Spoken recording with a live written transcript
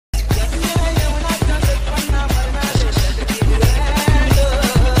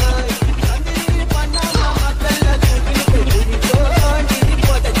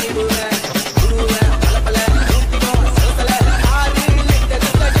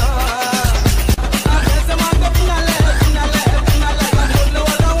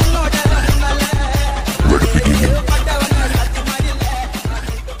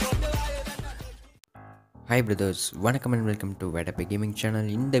Hi brothers, வணக்கம் and welcome to Vedapu gaming channel.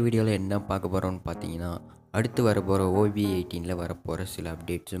 இந்த வீடியோவில் என்ன பார்க்க போகிறோம்னு பார்த்தீங்கன்னா, அடுத்து வரப்போகிற ob18 வரப்போகிற சில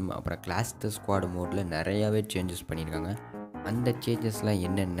அப்டேட்ஸும் அப்புறம் கிளாஸ் த ஸ்குவாட் மோடில் நிறையாவே சேஞ்சஸ் பண்ணியிருக்காங்க. அந்த சேஞ்சஸ்லாம்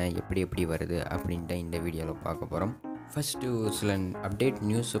என்னென்ன எப்படி வருது அப்படின்ட்டு இந்த வீடியோவில் பார்க்க போகிறோம். ஃபஸ்ட்டு சில அப்டேட்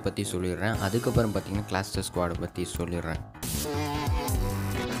நியூஸை பற்றி சொல்லிடுறேன். அதுக்கப்புறம் பார்த்தீங்கன்னா கிளாஸ் த ஸ்குவாடை பற்றி சொல்லிடுறேன்.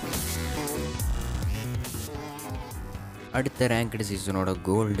 அடுத்த ரேங்க்டு சீசனோட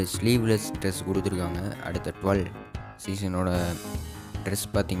கோல்டு ஸ்லீவ்லெஸ் ட்ரெஸ் கொடுத்துருக்காங்க. அடுத்த 12 சீசனோட ட்ரெஸ்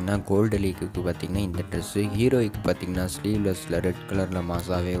பார்த்திங்கன்னா கோல்டு லீக்குக்கு பார்த்திங்கன்னா இந்த ட்ரெஸ்ஸு, ஹீரோய்க்கு பார்த்திங்கன்னா ஸ்லீவ்லெஸில் ரெட் கலரில்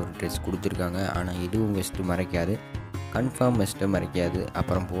மாசாவே ஒரு ட்ரெஸ் கொடுத்துருக்காங்க. ஆனால் இதுவும் வெஸ்ட்டு மறைக்காது, கன்ஃபார்ம் வெஸ்ட்டை மறைக்காது.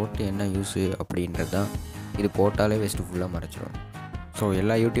 அப்புறம் போட்டு என்ன யூஸு அப்படின்றது தான். இது போட்டாலே வெஸ்ட்டு ஃபுல்லாக மறைச்சிடும். ஸோ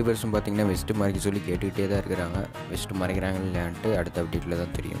எல்லா யூடியூபர்ஸும் பார்த்திங்கன்னா வெஸ்ட்டு மறைக்க சொல்லி கேட்டுக்கிட்டே தான் இருக்கிறாங்க. வெஸ்ட்டு மறைக்கிறாங்க இல்லையான்ட்டு அடுத்த அப்டேட்டில்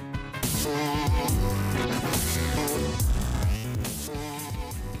தான் தெரியும்.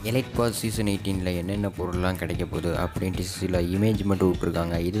 எலைட் பாஸ் சீசன் 18 என்னென்ன பொருள்லாம் கிடைக்க போகுது அப்படின்ட்டு சில இமேஜ் மட்டும்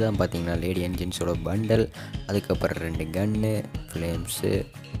விட்ருக்காங்க. இதுதான் பார்த்தீங்கன்னா லேடி என்ஜின்ஸோட பண்டல், அதுக்கப்புறம் 2 கன்னு, ஃப்ளேம்ஸு,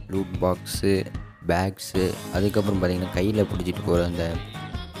 லூட் பாக்ஸு, பேக்ஸு, அதுக்கப்புறம் பார்த்திங்கன்னா கையில் பிடிச்சிட்டு போகிற அந்த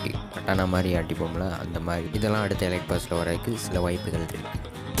கட்டான மாதிரி அடிப்போம்ல அந்த மாதிரி. இதெல்லாம் அடுத்த எலைட் பாஸில் வரதுக்கு சில வாய்ப்புகள் இருக்குது.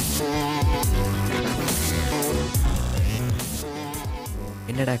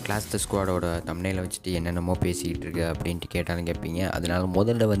 என்னடா கிளாஸ் த ஸ்குவாடோட தம்ப்நெயிலை வச்சுட்டு என்னென்னமோ பேசிக்கிட்டு இருக்கு அப்படின்ட்டு கேட்டாலும் கேட்பீங்க. அதனால்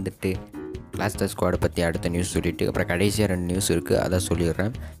முதல்ல வந்துட்டு கிளாஸ் த ஸ்குவாடை பற்றி அடுத்த நியூஸ் சொல்லிவிட்டு அப்புறம் கடைசியாக 2 நியூஸ் இருக்குது, அதை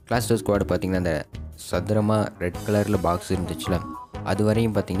சொல்லிடுறேன். கிளாஸ் த ஸ்குவாடு பார்த்திங்கன்னா அந்த சதுரமாக ரெட் கலரில் பாக்ஸ் இருந்துச்சுல, அது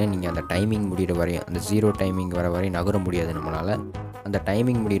வரையும் பார்த்திங்கன்னா நீங்கள் அந்த டைமிங் முடிகிற வரையும், அந்த 0 டைமிங் வர வரையும் நகர முடியாது நம்மளால். அந்த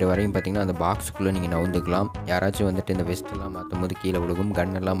டைமிங் முடிகிற வரையும் பார்த்திங்கன்னா அந்த பாக்ஸுக்குள்ளே நீங்கள் நவுந்துக்கலாம். யாராச்சும் வந்துட்டு இந்த வெஸ்ட்டெல்லாம் மாற்றும் போது கீழே விழுகும்,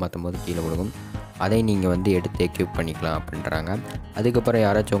 கன்னெல்லாம் மாற்றும் போது கீழே விழுகும். அதை நீங்கள் வந்து எடுத்து எக்யூப் பண்ணிக்கலாம் அப்படின்றாங்க. அதுக்கப்புறம்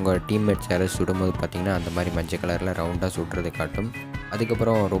யாராச்சும் உங்கள் டீம்மேட்ஸ் யாராச்சும் சுடும்போது பார்த்திங்கன்னா அந்த மாதிரி மஞ்சள் கலரில் ரவுண்டாக சுடுறது காட்டும்.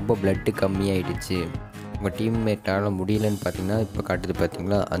 அதுக்கப்புறம் ரொம்ப பிளட்டு கம்மியாயிடுச்சு, உங்கள் டீம்மேட்டால் முடியலன்னு பார்த்திங்கன்னா இப்போ காட்டுது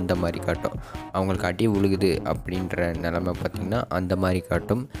பார்த்திங்களா, அந்த மாதிரி காட்டும். அவங்களுக்கு அடி உழுகுது அப்படின்ற நிலமை பார்த்திங்கன்னா அந்த மாதிரி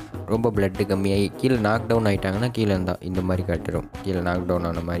காட்டும். ரொம்ப பிளட்டு கம்மியாகி கீழே நாக் டவுன் ஆகிட்டாங்கன்னா கீழே இருந்தால் இந்த மாதிரி காட்டிடும். கீழே நாக் டவுன்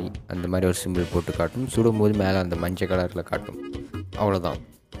ஆன மாதிரி அந்த மாதிரி ஒரு சிம்பிள் போட்டு காட்டும். சுடும்போது மேலே அந்த மஞ்சள் கலரில் காட்டும். அவ்வளோதான்.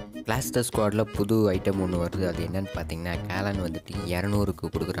 கிளாஸ் த ஸ்குவாடில் புது ஐட்டம் ஒன்று வருது. அது என்னென்னு பார்த்தீங்கன்னா கேலன் வந்துட்டு 200க்கு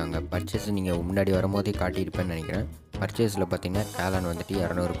கொடுக்குறாங்க. பர்ச்சேஸ் நீங்கள் முன்னாடி வரும்போதே காட்டியிருப்பேன்னு நினைக்கிறேன். பர்ச்சேஸில் பார்த்தீங்கன்னா கேலன் வந்துட்டு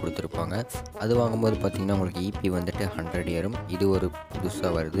 200 கொடுத்துருப்பாங்க. அது வாங்கும்போது பார்த்திங்கன்னா உங்களுக்கு இபி வந்துட்டு 100 ஏறும். இது ஒரு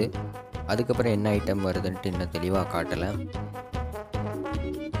புதுசாக வருது. அதுக்கப்புறம் என்ன ஐட்டம் வருதுன்ட்டு இன்னும் தெளிவாக காட்டலை.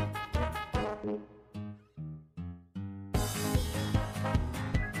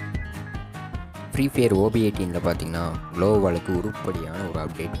 ஃப்ரீ ஃபயர் ob18 பார்த்திங்கன்னா க்ளோவாலுக்கு உருப்படியான ஒரு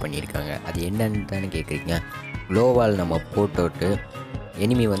அப்டேட் பண்ணியிருக்காங்க. அது என்னன்னு தானே கேட்குறீங்க. க்ளோவால் நம்ம போட்டுவிட்டு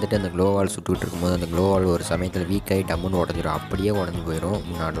எனிமி வந்துட்டு அந்த க்ளோவால் சுட்டுக்கிட்டு இருக்கும்போது அந்த க்ளோவால் ஒரு சமயத்தில் வீக் ஆகி டம்முன்னு உடஞ்சிடும், அப்படியே உடஞ்சி போயிடும்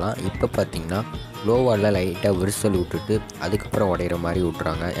முன்னாடிலாம். இப்போ பார்த்திங்கன்னா க்ளோவாலில் லைட்டாக விரிசல் விட்டுட்டு அதுக்கப்புறம் உடையிற மாதிரி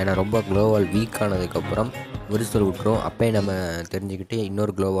விட்றாங்க. ஏன்னா ரொம்ப க்ளோவால் வீக் ஆனதுக்கப்புறம் விரிசல் விட்டுரும். அப்போயே நம்ம தெரிஞ்சுக்கிட்டு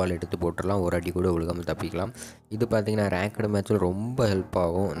இன்னொரு க்ளோவால் எடுத்து போட்டுடலாம், ஒரு அடி கூட விழுகாமல் தப்பிக்கலாம். இது பார்த்திங்கன்னா ரேங்க்டு மேட்ச்சில் ரொம்ப ஹெல்ப்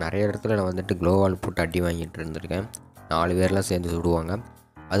ஆகும். நிறைய இடத்துல நான் வந்துட்டு க்ளோவால் போட்டு அடி வாங்கிட்டு இருந்திருக்கேன். 4 பேர்லாம் சேர்ந்து சுடுவாங்க.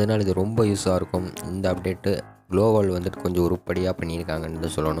 அதனால் இது ரொம்ப யூஸாக இருக்கும். இந்த அப்டேட்டு க்ளோவால் வந்துட்டு கொஞ்சம் உருப்படியாக பண்ணியிருக்காங்கன்னு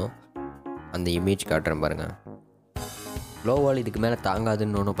தான் சொல்லணும். அந்த இமேஜ் காட்டுறேன் பாருங்கள். க்ளோவால் இதுக்கு மேலே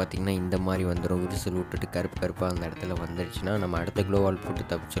தாங்காதுன்னு ஒன்று பார்த்திங்கன்னா இந்த மாதிரி வந்துடும். விரிசல் விட்டுட்டு கருப்பாக அந்த இடத்துல வந்துடுச்சுன்னா நம்ம அடுத்த க்ளோவால் போட்டு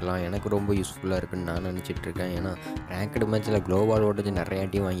தப்பிச்சிடலாம். எனக்கு ரொம்ப யூஸ்ஃபுல்லாக இருக்குன்னு நான் நினச்சிட்ருக்கேன். ஏன்னா ரேங்க்டு மேட்ச்சில் க்ளோவால் ஓட்டது நிறையா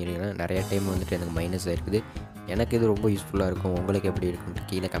டைம் வாங்கியிருக்கேன். நிறையா டைம் வந்துட்டு எனக்கு மைனஸ் ஆகிருக்குது. எனக்கு இது ரொம்ப யூஸ்ஃபுல்லாக இருக்கும். உங்களுக்கு எப்படி இருக்குன்ட்டு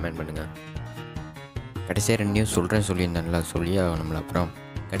கீழே கமெண்ட் பண்ணுங்கள். கடைசியாக 2 நியூஸ் சொல்லியிருந்தேன்ல, சொல்லியே நம்மளை. அப்புறம்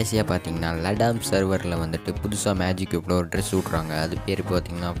கடைசியாக பார்த்தீங்கன்னா லடாம் சர்வரில் வந்துட்டு புதுசாக மேஜிக் க்யூப்பில் ஒரு ட்ரெஸ் விட்றாங்க. அது பேர்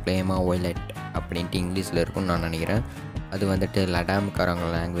பார்த்திங்கன்னா ஃப்ளேமா ஒய்லெட் அப்படின்ட்டு இங்கிலீஷில் இருக்கும்னு நான் நினைக்கிறேன். அது வந்துட்டு லடாம்காரங்க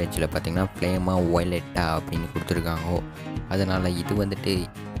லாங்குவேஜில் பார்த்திங்கன்னா ஃப்ளேமா ஒய்லெட்டா அப்படின்னு கொடுத்துருக்காங்க. அதனால் இது வந்துட்டு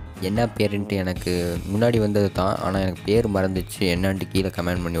என்ன பேருன்ட்டு எனக்கு முன்னாடி வந்தது தான், ஆனால் எனக்கு பேர் மறந்துச்சு. என்னான்ட்டு கீழே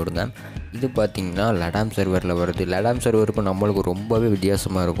கமெண்ட் பண்ணி விடுங்க. இது பார்த்திங்கன்னா லடாம் சர்வரில் வருது. லடாம் சர்வருக்கும் நம்மளுக்கு ரொம்பவே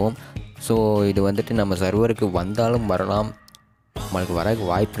வித்தியாசமாக இருக்கும். ஸோ இது வந்துட்டு நம்ம சர்வருக்கு வந்தாலும் வரலாம், நம்மளுக்கு வரக்கு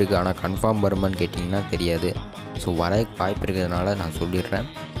வாய்ப்பு இருக்குது. ஆனால் கன்ஃபார்ம் வருமானு கேட்டிங்கன்னா தெரியாது. ஸோ வரக்கு வாய்ப்பு இருக்கிறதுனால நான் சொல்லிடுறேன்,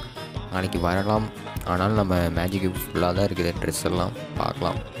 நாளைக்கு வரலாம். ஆனாலும் நம்ம மேஜிக் கியூப் ஃபுல்லாக தான் இருக்குது. ட்ரெஸ் எல்லாம்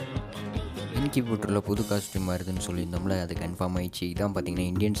பார்க்கலாம். இன்கியூபேட்டரில் புது காஸ்ட்யூம் வருதுன்னு சொல்லியிருந்தோம்ல, அது கன்ஃபார்ம் ஆகிடுச்சு. இதான் பார்த்திங்கன்னா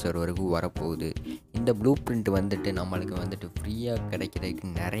இந்தியன் சர்வருக்கு வரப்போகுது. இந்த ப்ளூ பிரிண்ட் வந்துட்டு நம்மளுக்கு வந்துட்டு ஃப்ரீயாக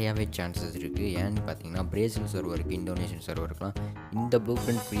கிடைக்கிறதுக்கு நிறையாவே சான்சஸ் இருக்குது. ஏன்னு பார்த்திங்கன்னா பிரேசில் சர்வருக்கு, இந்தோனேஷியன் சர்வருக்குலாம் இந்த ப்ளூ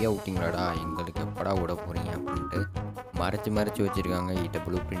பிரிண்ட் ஃப்ரீயாக விட்டிங்களாடா, எங்களுக்கு எப்படா விட போகிறீங்க அப்படின்ட்டு மறைச்சி வச்சுருக்காங்க. இந்த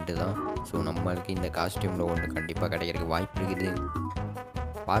ப்ளூ பிரிண்ட்டு தான். ஸோ நம்மளுக்கு இந்த காஸ்ட்யூமில் ஒன்று கண்டிப்பாக கிடைக்கிறதுக்கு வாய்ப்பு இருக்குது.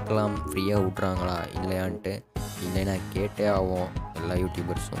 பார்க்கலாம் ஃப்ரீயாக விட்றாங்களா இல்லையான்ட்டு. இல்லைன்னா கேட்டே ஆகும் எல்லா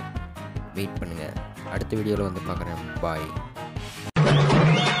யூடியூபர்ஸும். வெயிட் பண்ணுங்கள். அடுத்த வீடியோவில் வந்து பார்க்குறேன். பாய்.